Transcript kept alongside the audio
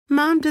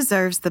Mom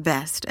deserves the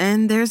best,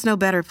 and there's no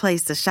better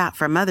place to shop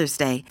for Mother's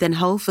Day than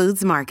Whole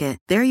Foods Market.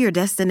 They're your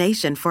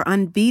destination for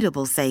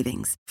unbeatable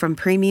savings, from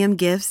premium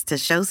gifts to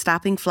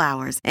show-stopping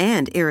flowers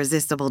and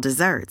irresistible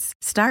desserts.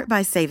 Start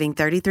by saving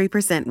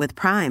 33% with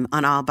Prime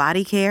on all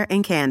body care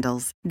and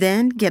candles.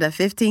 Then get a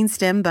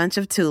 15-stem bunch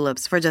of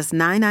tulips for just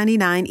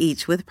 $9.99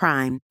 each with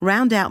Prime.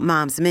 Round out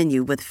Mom's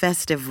menu with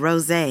festive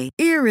rosé,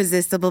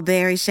 irresistible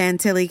berry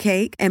chantilly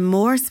cake, and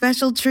more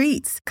special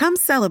treats. Come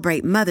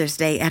celebrate Mother's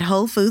Day at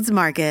Whole Foods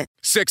Market.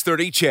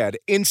 630 CHED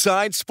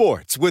Inside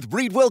Sports with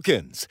Reed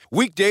Wilkins.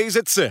 Weekdays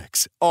at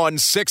 6 on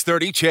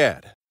 630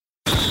 CHED.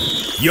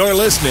 You're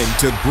listening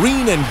to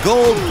Green and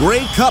Gold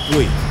Grey Cup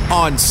Week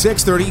on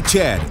 630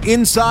 CHED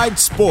Inside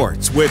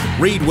Sports with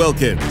Reed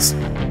Wilkins.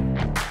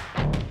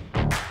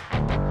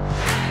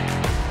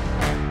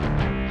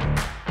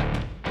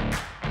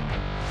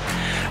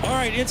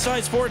 All right,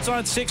 Inside Sports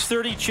on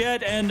 630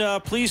 CHED,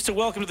 and pleased to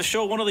welcome to the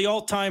show one of the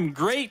all-time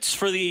greats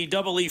for the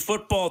Double E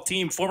football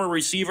team, former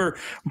receiver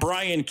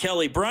Brian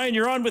Kelly. Brian,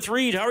 you're on with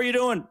Reed. How are you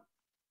doing?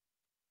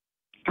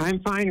 I'm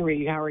fine,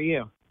 Reed. How are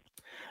you?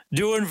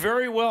 Doing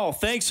very well.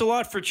 Thanks a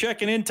lot for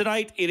checking in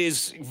tonight. It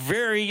is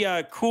very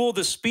cool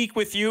to speak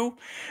with you.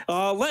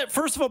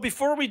 First of all,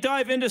 before we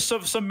dive into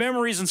some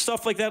memories and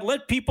stuff like that,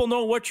 let people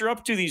know what you're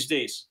up to these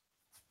days.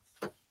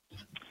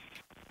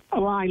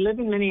 Well, I live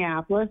in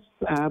Minneapolis.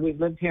 We've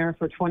lived here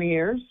for 20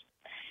 years.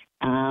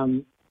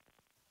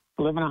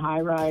 Live in a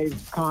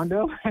high-rise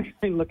condo,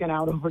 actually looking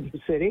out over the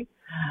city.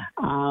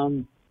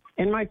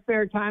 In my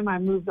spare time, I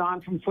moved on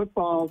from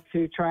football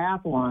to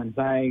triathlons.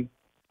 I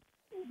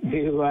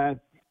do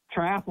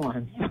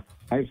triathlons.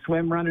 I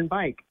swim, run, and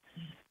bike.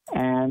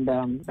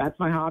 And that's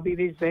my hobby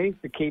these days,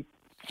 to keep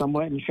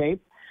somewhat in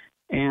shape.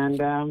 And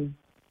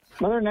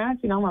other than that,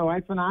 my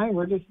wife and I,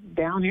 we're just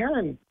down here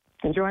and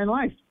enjoying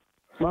life.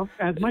 Well,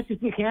 as much as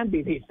you can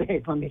be these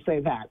days, let me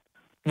say that.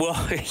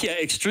 Well, yeah,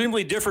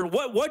 extremely different.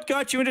 What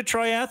got you into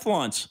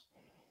triathlons?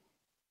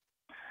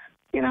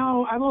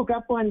 I woke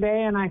up one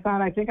day and I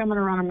thought, I think I'm going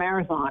to run a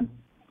marathon.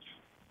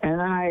 And then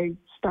I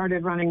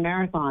started running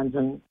marathons.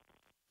 And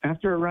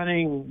after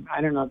running,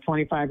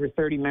 25 or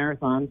 30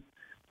 marathons,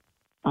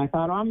 I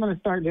thought, I'm going to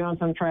start doing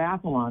some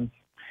triathlons.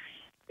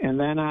 And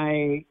then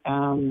I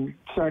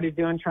started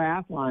doing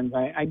triathlons.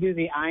 I do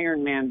the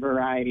Ironman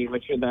variety,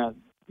 which are the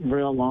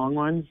real long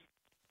ones.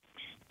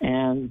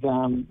 And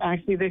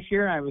actually this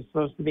year I was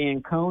supposed to be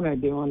in Kona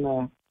doing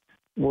the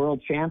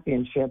World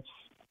Championships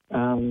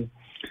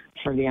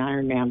for the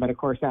Ironman, but of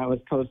course that was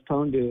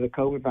postponed due to the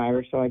COVID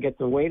virus, so I get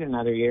to wait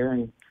another year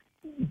and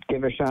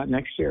give a shot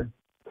next year.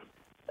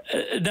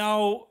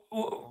 Now,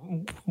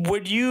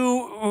 when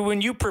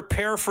you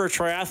prepare for a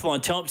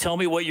triathlon, tell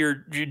me what your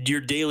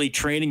daily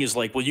training is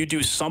like. Will you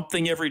do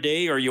something every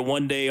day? Or are you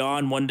one day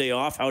on, one day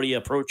off? How do you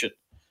approach it?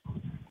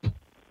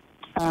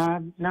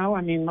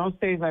 No, most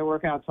days I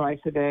work out twice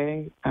a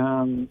day.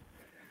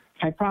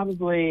 I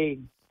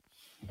probably,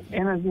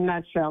 in a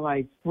nutshell,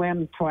 I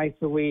swim twice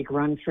a week,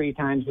 run 3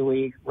 times a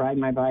week, ride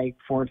my bike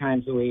 4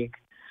 times a week,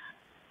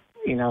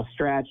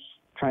 stretch,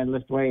 try to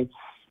lift weights.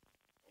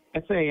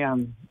 It's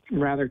a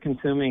rather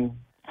consuming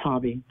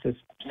hobby, to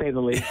say the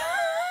least.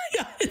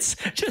 Yeah, it's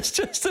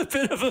just a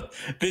bit of a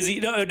busy.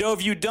 No,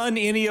 have you done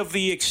any of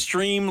the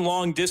extreme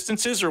long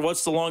distances, or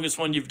what's the longest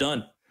one you've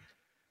done?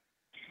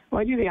 Well,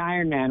 I do the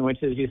Ironman,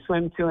 which is you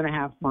swim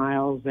 2.5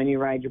 miles, then you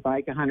ride your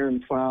bike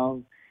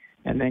 112,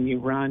 and then you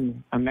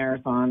run a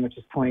marathon, which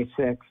is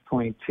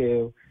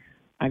 26.2.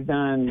 I've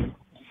done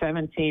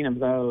 17 of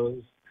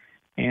those,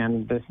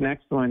 and this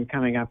next one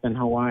coming up in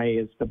Hawaii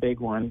is the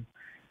big one,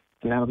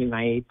 and that'll be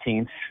my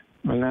 18th.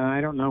 And then I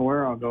don't know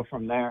where I'll go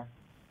from there.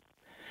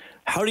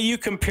 How do you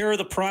compare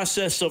the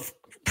process of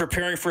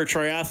preparing for a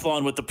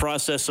triathlon with the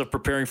process of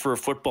preparing for a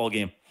football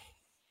game?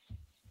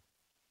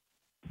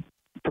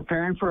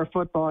 Preparing for a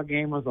football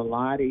game was a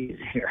lot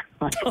easier.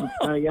 I can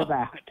tell you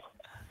that.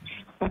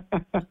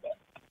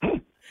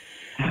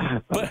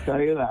 I'll tell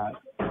you that.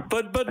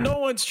 But no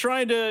one's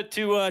trying to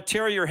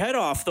tear your head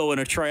off, though, in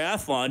a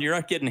triathlon. You're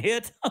not getting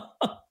hit.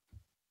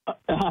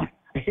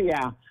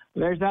 Yeah.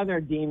 There's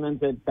other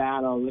demons at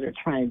battle that are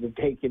trying to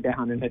take you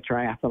down in a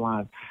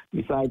triathlon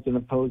besides an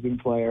opposing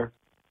player.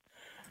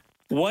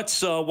 What's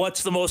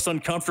the most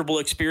uncomfortable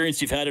experience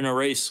you've had in a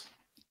race?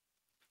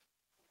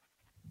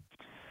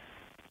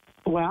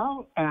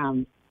 Well,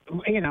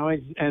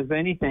 as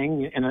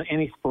anything in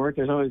any sport,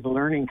 there's always a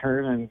learning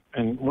curve.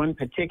 And one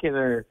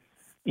particular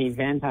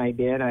event I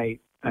did, I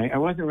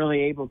wasn't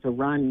really able to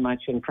run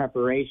much in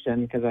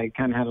preparation because I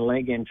kind of had a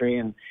leg injury.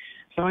 And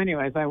so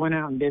anyways, I went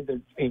out and did the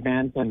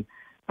event, and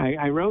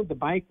I rode the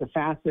bike the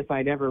fastest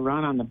I'd ever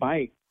run on the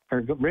bike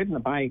or ridden the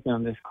bike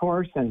on this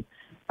course. And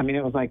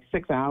it was like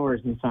 6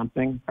 hours and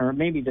something, or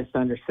maybe just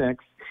under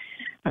 6.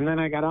 And then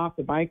I got off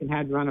the bike and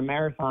had to run a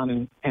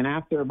marathon. And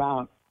after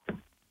about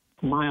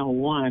mile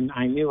 1,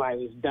 I knew I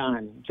was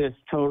done, just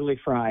totally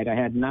fried. I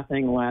had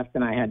nothing left,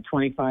 and I had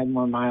 25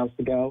 more miles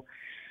to go.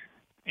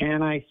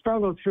 And I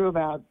struggled through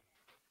about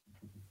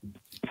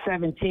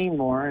 17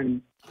 more,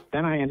 and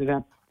then I ended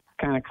up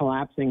kind of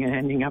collapsing and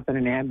ending up in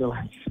an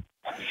ambulance.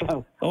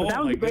 So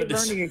that was a great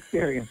learning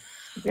experience.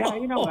 Yeah,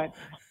 you know what?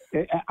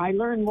 I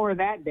learned more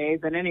that day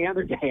than any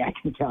other day, I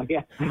can tell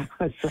you.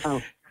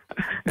 So,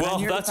 well, I'm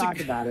here to talk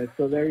about it.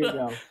 So there you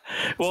go.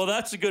 Well,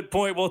 that's a good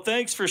point. Well,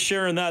 thanks for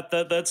sharing that.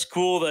 That's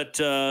cool.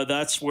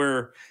 That's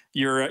where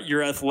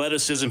your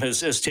athleticism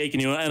has taken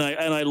you. And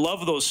I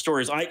love those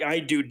stories. I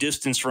do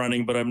distance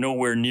running, but I'm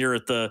nowhere near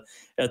at the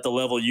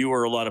level you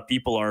or a lot of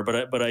people are.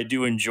 But I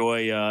do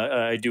enjoy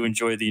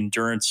the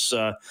endurance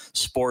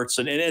sports.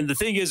 And the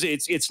thing is,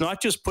 it's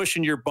not just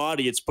pushing your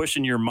body; it's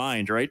pushing your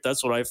mind. Right?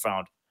 That's what I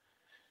found.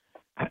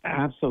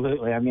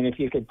 Absolutely. I mean, if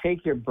you could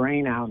take your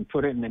brain out and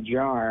put it in a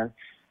jar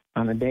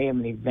on the day of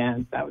an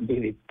event, that would be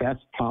the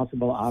best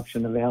possible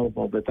option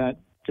available. But that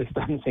just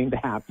doesn't seem to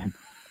happen.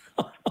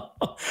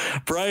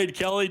 Brian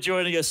Kelly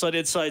joining us on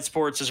Inside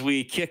Sports as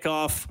we kick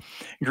off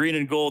Green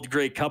and Gold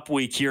Grey Cup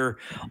Week here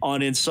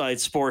on Inside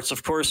Sports.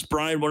 Of course,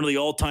 Brian, one of the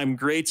all-time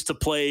greats to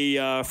play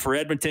for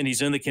Edmonton.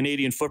 He's in the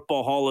Canadian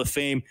Football Hall of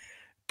Fame.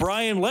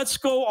 Brian, let's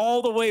go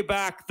all the way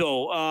back,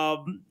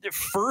 though.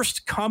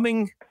 First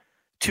coming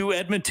to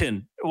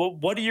Edmonton,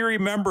 what do you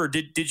remember?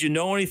 Did you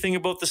know anything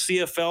about the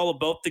CFL,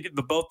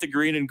 about the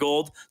Green and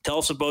Gold? Tell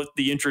us about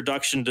the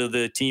introduction to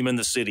the team in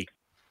the city.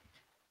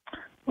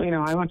 Well, you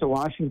know, I went to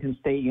Washington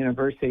State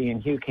University,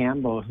 and Hugh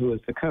Campbell, who was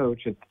the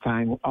coach at the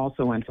time,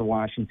 also went to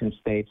Washington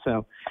State.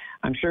 So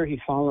I'm sure he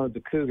followed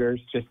the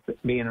Cougars, just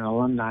being an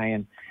alumni,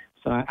 and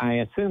so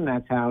I assume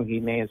that's how he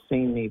may have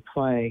seen me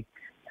play.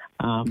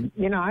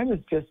 You know, I was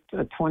just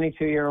a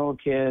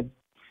 22-year-old kid,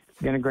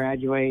 going to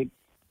graduate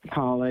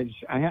college.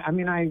 I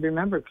mean, I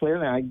remember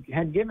clearly I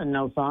had given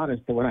no thought as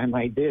to what I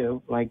might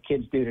do, like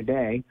kids do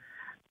today.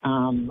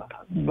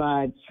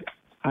 But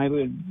I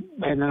would,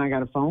 and then I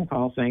got a phone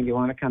call saying, do you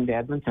want to come to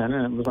Edmonton?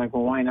 And it was like,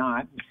 well, why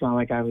not? It's not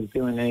like I was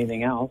doing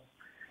anything else.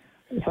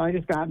 So I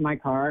just got in my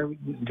car,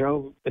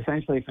 drove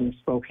essentially from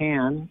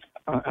Spokane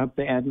up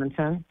to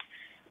Edmonton,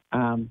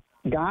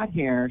 got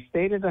here,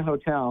 stayed at the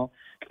hotel.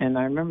 And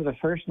I remember the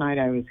first night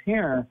I was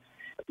here,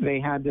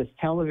 they had this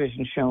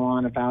television show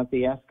on about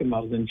the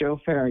Eskimos, and Joe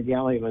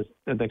Faragelli was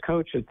the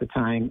coach at the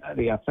time,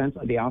 the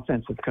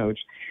offensive coach,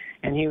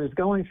 and he was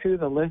going through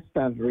the list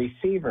of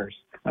receivers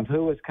of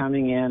who was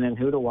coming in and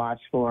who to watch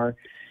for.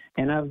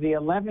 And of the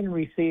 11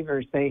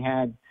 receivers they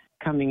had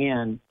coming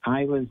in,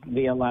 I was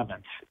the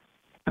 11th.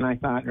 And I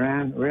thought,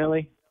 man,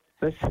 really?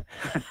 This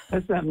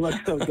doesn't look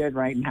so good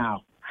right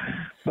now.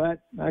 But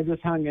I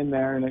just hung in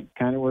there, and it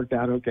kind of worked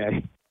out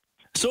okay.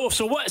 So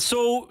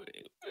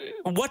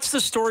what's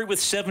the story with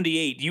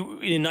 78? You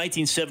in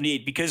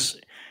 1978, because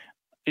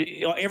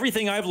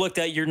everything I've looked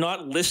at, you're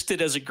not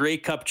listed as a Grey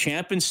Cup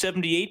champ in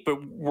 78,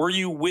 but were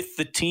you with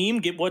the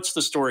team? What's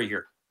the story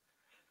here?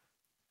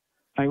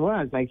 I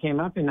was. I came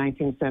up in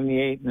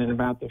 1978, and then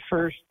about the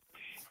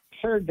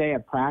third day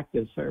of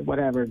practice or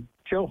whatever,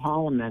 Joe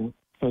Holloman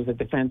was a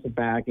defensive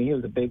back, and he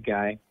was a big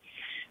guy.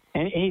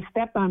 And he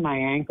stepped on my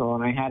ankle,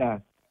 and I had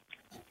a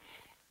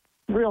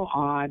real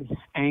odd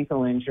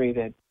ankle injury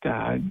that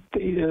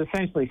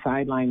essentially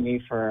sidelined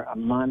me for a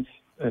month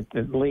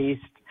at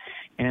least.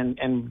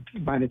 And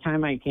by the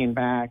time I came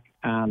back,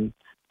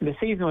 the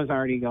season was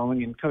already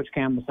going, and Coach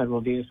Campbell said,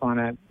 well, do you just want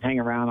to hang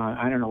around on,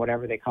 I don't know,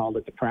 whatever they called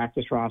it, the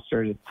practice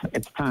roster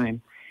at the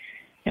time.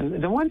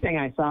 And the one thing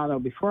I saw, though,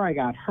 before I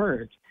got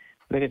hurt,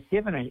 that if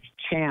given a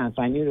chance,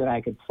 I knew that I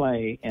could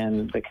play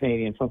in the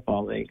Canadian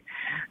Football League.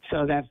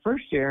 So that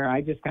first year,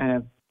 I just kind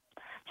of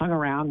hung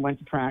around, went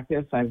to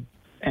practice, and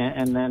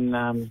then,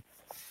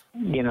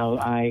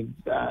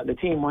 the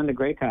team won the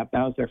Grey Cup.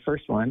 That was their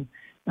first one.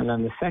 And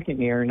then the second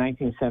year,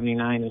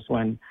 1979, is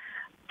when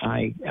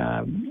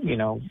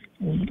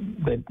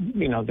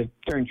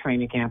during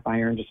training camp,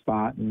 I earned a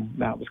spot, and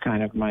that was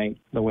kind of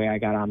the way I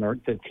got on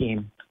the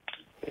team.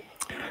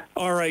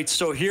 All right,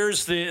 so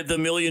here's the $1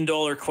 million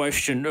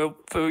question.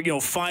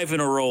 5 in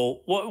a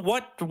row.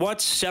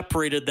 What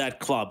separated that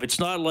club? It's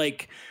not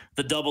like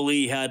the Double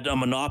E had a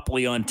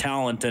monopoly on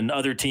talent and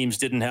other teams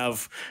didn't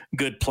have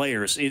good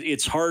players.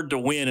 It's hard to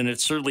win, and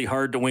it's certainly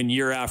hard to win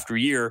year after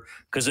year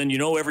because then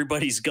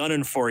everybody's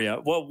gunning for you.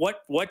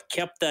 What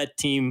kept that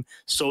team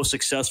so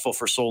successful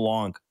for so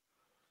long?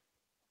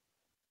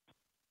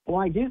 Well,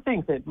 I do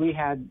think that we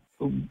had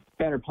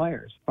better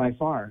players by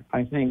far.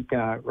 I think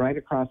right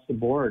across the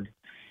board,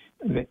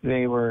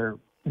 they were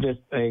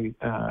just a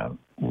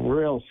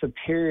real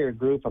superior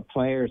group of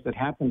players that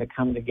happened to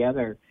come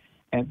together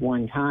at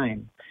one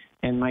time.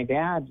 And my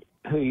dad,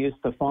 who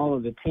used to follow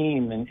the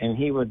team, and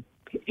he was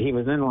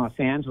in Los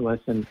Angeles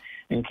and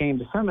came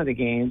to some of the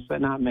games,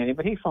 but not many,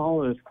 but he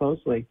followed us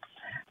closely.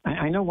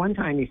 I know one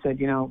time he said,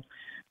 he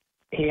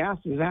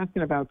was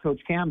asking about Coach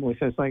Campbell. He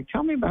says,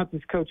 tell me about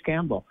this Coach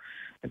Campbell.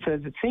 It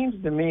says, it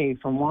seems to me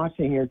from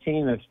watching your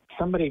team, if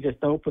somebody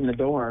just opened the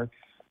door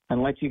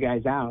and let you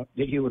guys out,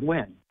 that you would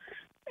win.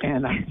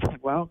 And I said,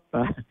 well,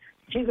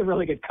 he's a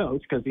really good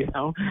coach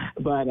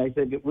but I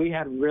said, we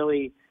had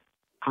really,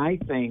 I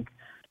think,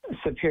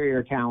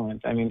 superior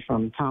talent. I mean,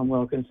 from Tom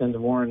Wilkinson to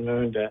Warren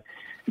Moon to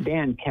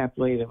Dan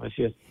Kepley, that was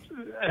just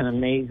an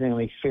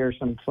amazingly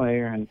fearsome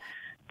player, and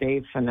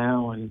Dave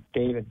Fennell and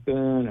David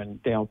Boone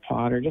and Dale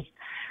Potter, just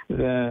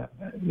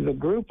the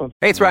group of...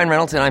 Hey, it's Ryan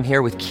Reynolds, and I'm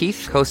here with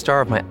Keith,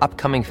 co-star of my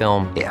upcoming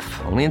film,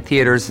 If, only in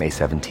theaters May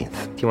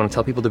 17th. Do you want to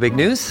tell people the big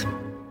news?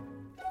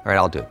 All right,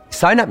 I'll do it.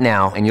 Sign up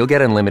now and you'll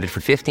get unlimited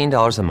for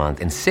 $15 a month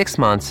and 6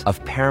 months of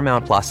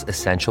Paramount Plus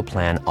Essential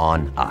Plan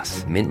on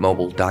us.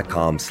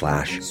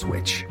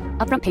 MintMobile.com/switch.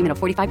 Upfront payment of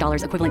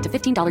 $45 equivalent to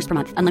 $15 per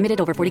month. Unlimited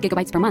over 40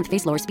 gigabytes per month.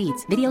 Face lower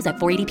speeds. Videos at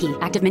 480p.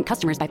 Active Mint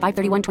customers by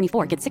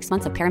 531.24 get 6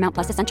 months of Paramount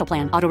Plus Essential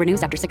Plan. Auto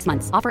renews after 6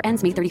 months. Offer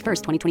ends May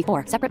 31st,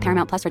 2024. Separate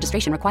Paramount Plus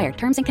registration required.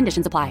 Terms and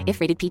conditions apply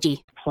if rated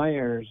PG.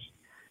 Players,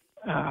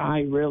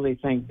 I really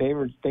think they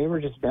were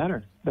just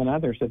better than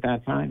others at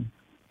that time.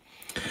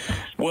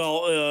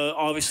 Well,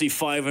 obviously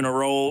 5 in a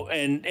row,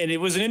 and it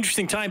was an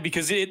interesting time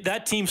because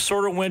that team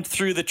sort of went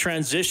through the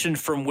transition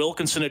from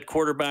Wilkinson at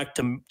quarterback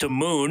to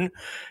Moon.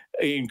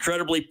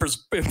 Incredibly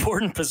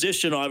important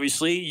position,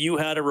 obviously. You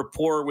had a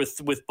rapport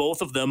with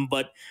both of them,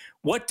 but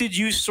what did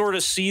you sort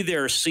of see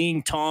there,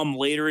 seeing Tom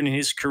later in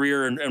his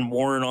career and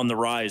Warren on the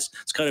rise?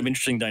 It's kind of an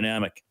interesting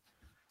dynamic.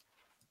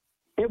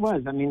 It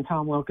was. I mean,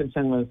 Tom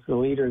Wilkinson was the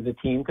leader of the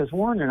team because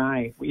Warren and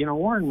I,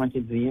 Warren went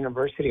to the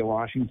University of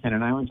Washington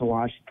and I went to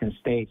Washington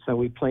State. So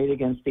we played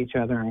against each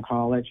other in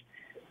college.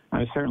 I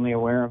was certainly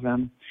aware of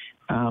them.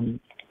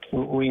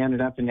 We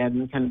ended up in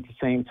Edmonton at the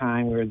same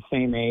time. We were the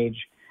same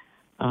age.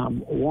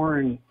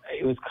 Warren,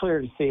 it was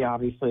clear to see,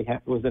 obviously,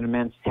 was an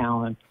immense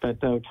talent.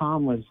 But though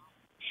Tom was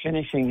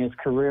finishing his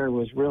career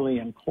was really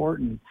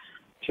important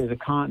to the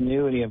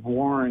continuity of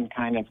Warren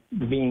kind of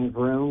being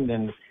groomed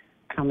and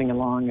coming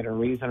along at a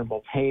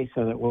reasonable pace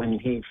so that when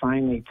he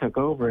finally took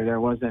over,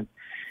 there wasn't,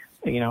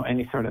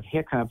 any sort of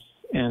hiccups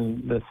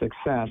in the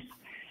success.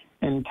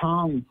 And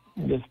Tom,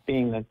 just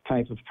being the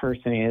type of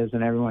person he is,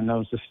 and everyone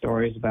knows the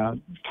stories about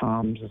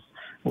Tom's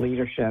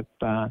leadership,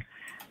 it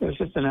was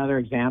just another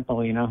example.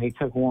 He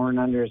took Warren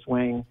under his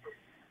wing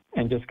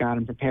and just got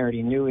him prepared.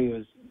 He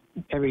knew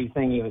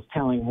everything he was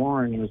telling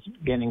Warren, he was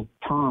getting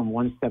Tom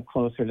one step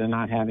closer to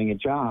not having a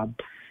job.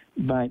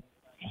 But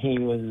he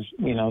was,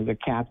 the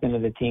captain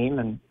of the team,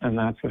 and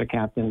that's what a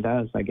captain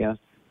does, I guess.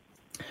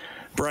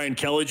 Brian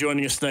Kelly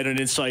joining us tonight on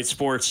Inside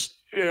Sports.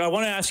 I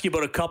want to ask you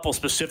about a couple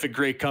specific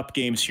Grey Cup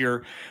games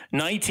here.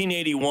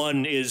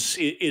 1981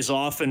 is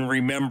often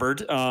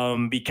remembered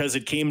because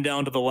it came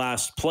down to the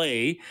last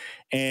play,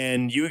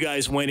 and you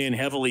guys went in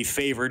heavily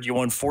favored. You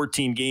won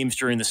 14 games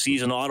during the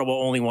season. Ottawa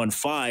only won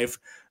 5.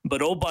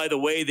 But, oh, by the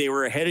way, they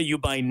were ahead of you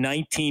by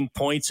 19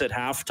 points at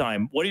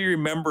halftime. What do you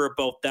remember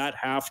about that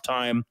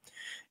halftime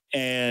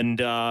and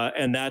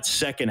that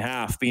second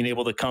half, being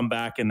able to come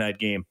back in that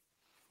game?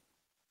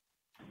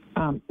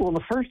 Well,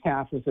 the first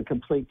half was a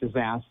complete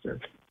disaster,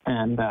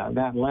 and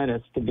that led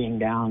us to being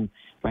down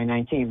by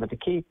 19. But the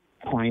key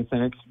points,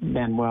 and it's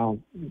been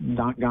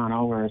not gone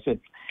over, is that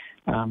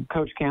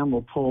Coach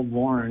Campbell pulled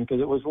Warren,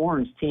 because it was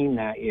Warren's team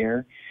that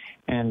year,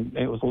 and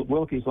it was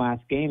Wilkie's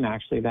last game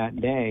actually that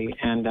day.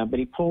 And but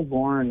he pulled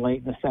Warren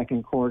late in the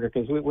second quarter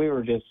because we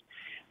were just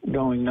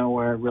going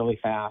nowhere really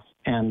fast.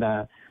 And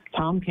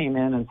Tom came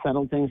in and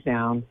settled things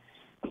down.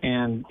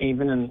 And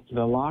even in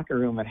the locker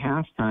room at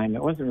halftime,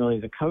 it wasn't really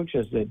the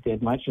coaches that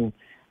did much. And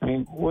I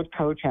mean, what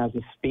coach has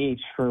a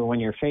speech for when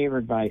you're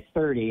favored by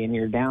 30 and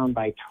you're down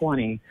by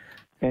 20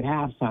 at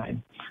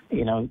halftime?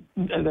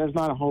 There's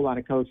not a whole lot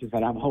of coaches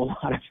that have a whole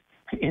lot of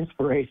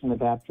inspiration at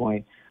that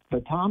point.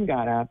 But Tom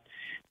got up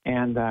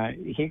and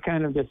he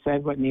kind of just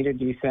said what needed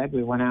to be said.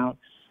 We went out.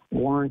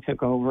 Warren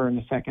took over in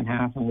the second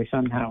half, and we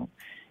somehow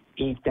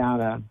eked out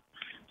a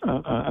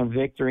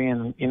victory.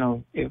 And,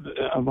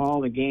 of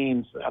all the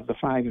games of the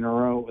 5 in a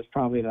row, it was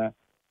probably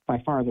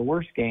by far the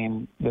worst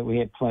game that we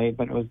had played,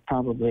 but it was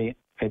probably,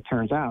 it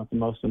turns out, the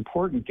most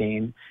important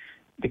game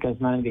because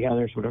none of the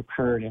others would have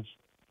occurred if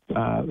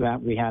that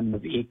we hadn't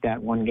have eked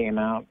that one game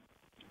out.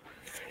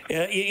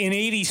 In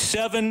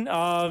 87,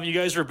 you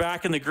guys were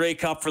back in the Grey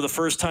Cup for the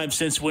first time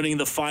since winning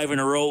the 5 in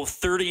a row,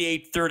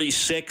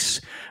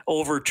 38-36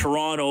 over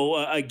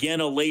Toronto.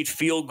 Again, a late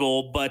field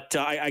goal, but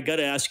I got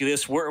to ask you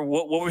this. What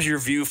was your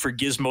view for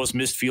Gizmo's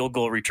missed field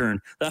goal return?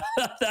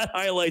 That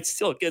highlight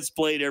still gets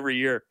played every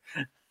year.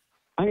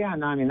 Oh, yeah,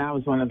 no, I mean, that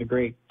was one of the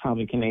great,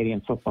 probably,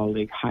 Canadian Football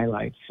League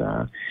highlights.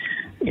 Henry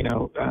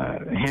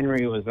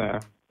was a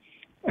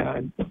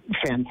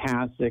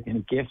fantastic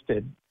and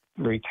gifted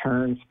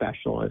return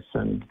specialist,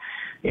 and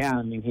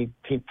he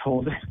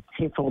pulled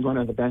one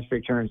of the best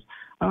returns.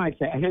 I'd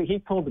say he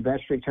pulled the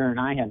best return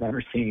I have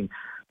ever seen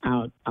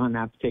out on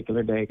that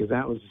particular day, because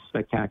that was a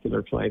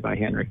spectacular play by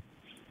Henry.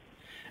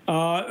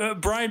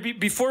 Brian,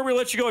 before we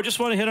let you go, I just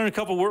want to hit on a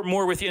couple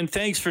more with you, and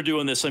thanks for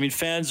doing this. I mean,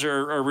 fans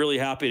are really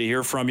happy to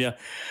hear from you.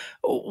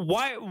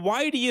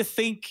 Why do you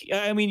think,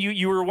 I mean,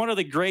 you were one of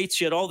the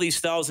greats, you had all these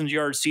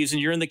 1,000-yard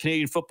seasons, you're in the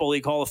Canadian Football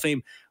League Hall of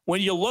Fame.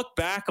 When you look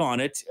back on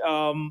it,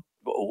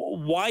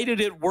 why did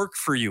it work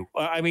for you?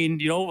 I mean,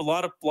 a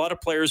lot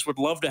of players would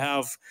love to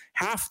have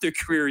half the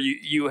career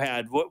you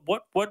had.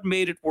 What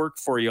made it work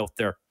for you out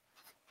there?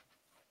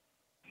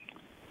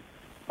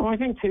 Well, I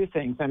think two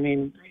things. I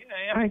mean,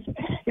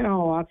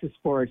 lots of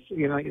sports,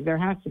 there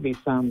has to be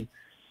some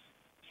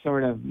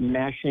sort of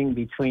meshing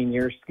between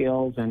your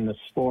skills and the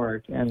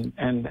sport. And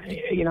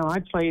I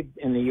played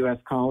in the U.S.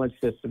 college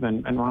system,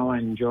 and while I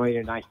enjoyed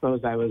it, I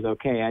suppose I was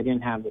okay. I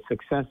didn't have the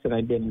success that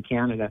I did in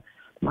Canada.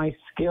 My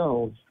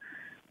skills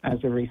as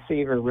a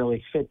receiver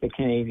really fit the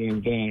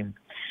Canadian game.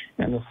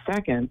 And the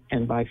second,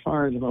 and by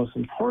far the most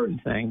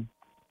important thing,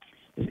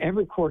 is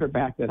every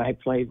quarterback that I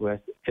played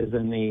with is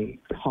in the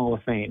Hall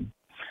of Fame.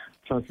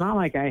 So it's not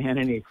like I had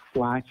any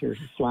slackers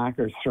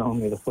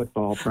throwing me the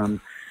football,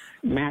 from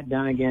Matt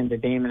Dunnigan to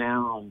Damon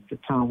Allen to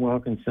Tom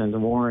Wilkinson to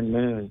Warren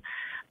Moon.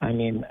 I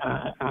mean,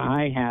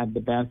 I had the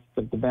best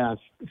of the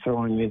best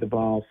throwing me the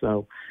ball.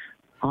 So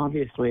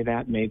obviously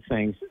that made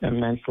things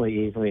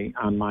immensely easy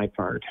on my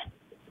part.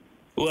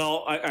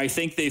 Well, I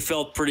think they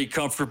felt pretty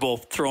comfortable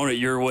throwing it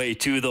your way,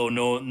 too, though,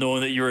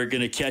 knowing that you were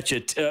going to catch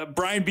it.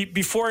 Brian,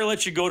 before I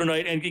let you go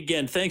tonight, and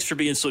again, thanks for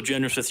being so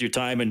generous with your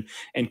time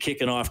and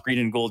kicking off Green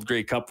and Gold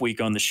Grey Cup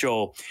Week on the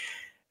show.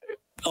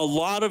 A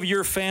lot of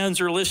your fans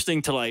are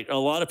listening tonight. A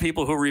lot of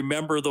people who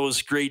remember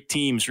those great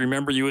teams,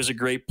 remember you as a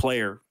great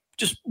player.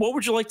 Just what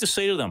would you like to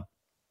say to them?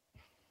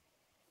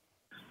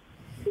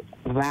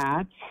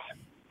 That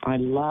I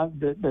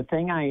love the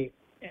thing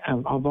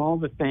of all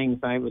the things,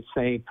 I would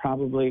say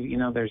probably,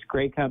 there's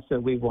Grey Cups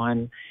that we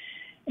won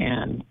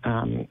and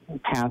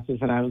passes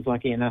that I was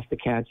lucky enough to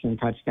catch and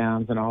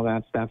touchdowns and all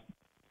that stuff.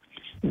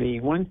 The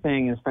one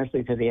thing,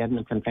 especially to the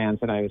Edmonton fans,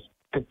 that I was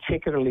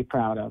particularly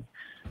proud of,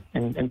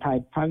 and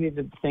probably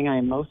the thing I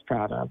am most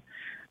proud of,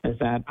 is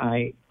that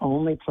I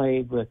only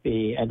played with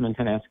the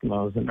Edmonton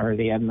Eskimos, or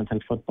the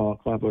Edmonton Football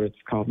Club, what it's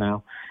called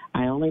now.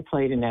 I only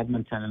played in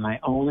Edmonton, and I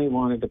only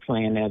wanted to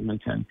play in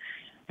Edmonton.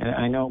 And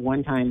I know at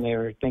one time they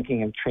were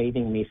thinking of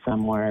trading me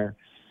somewhere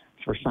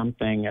for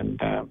something,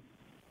 and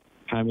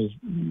I was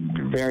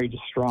very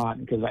distraught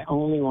because I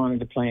only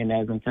wanted to play in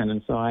Edmonton.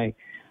 And so I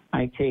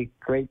take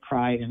great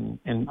pride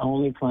in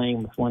only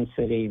playing with one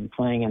city and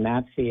playing in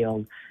that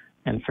field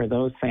and for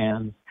those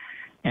fans.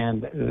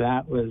 And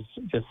that was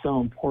just so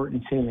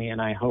important to me,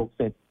 and I hope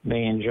that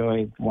they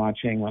enjoyed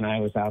watching when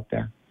I was out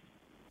there.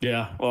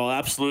 Yeah, well,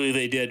 absolutely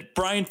they did.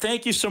 Brian,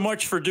 thank you so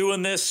much for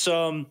doing this.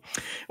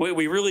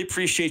 We really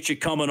appreciate you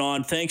coming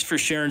on. Thanks for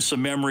sharing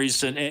some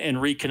memories and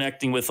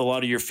reconnecting with a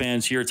lot of your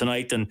fans here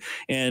tonight.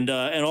 And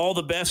all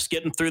the best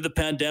getting through the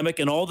pandemic,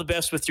 and all the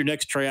best with your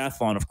next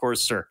triathlon, of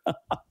course, sir.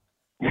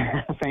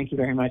 Thank you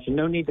very much. And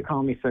no need to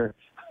call me sir.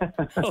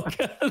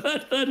 Okay.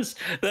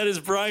 That is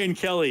Brian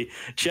Kelly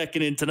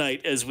checking in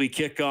tonight as we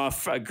kick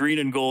off Green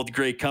and Gold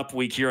Grey Cup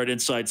Week here at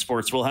Inside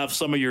Sports. We'll have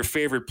some of your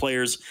favorite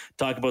players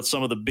talk about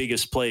some of the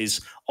biggest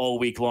plays all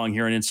week long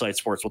here on Inside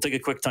Sports. We'll take a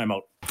quick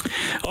timeout.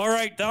 All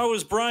right, that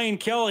was Brian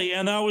Kelly,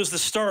 and that was the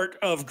start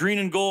of Green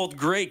and Gold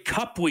Grey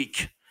Cup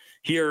Week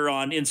here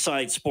on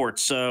Inside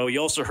Sports. So you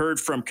also heard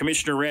from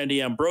Commissioner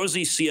Randy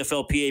Ambrosie,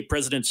 CFLPA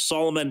President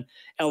Solomon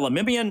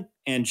Elimimian,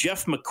 and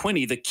Jeff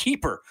McQuinney, the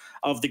keeper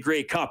of the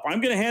Grey Cup.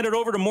 I'm going to hand it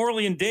over to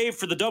Morley and Dave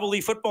for the Double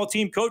E Football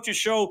Team Coaches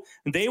Show.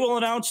 They will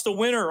announce the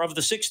winner of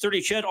the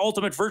 6:30 CHED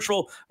Ultimate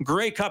Virtual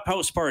Grey Cup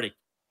House Party.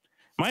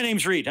 My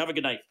name's Reed. Have a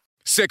good night.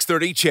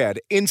 6:30 CHED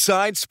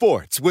Inside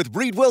Sports with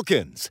Reed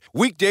Wilkins.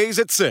 Weekdays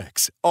at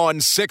 6 on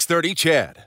 6:30 CHED.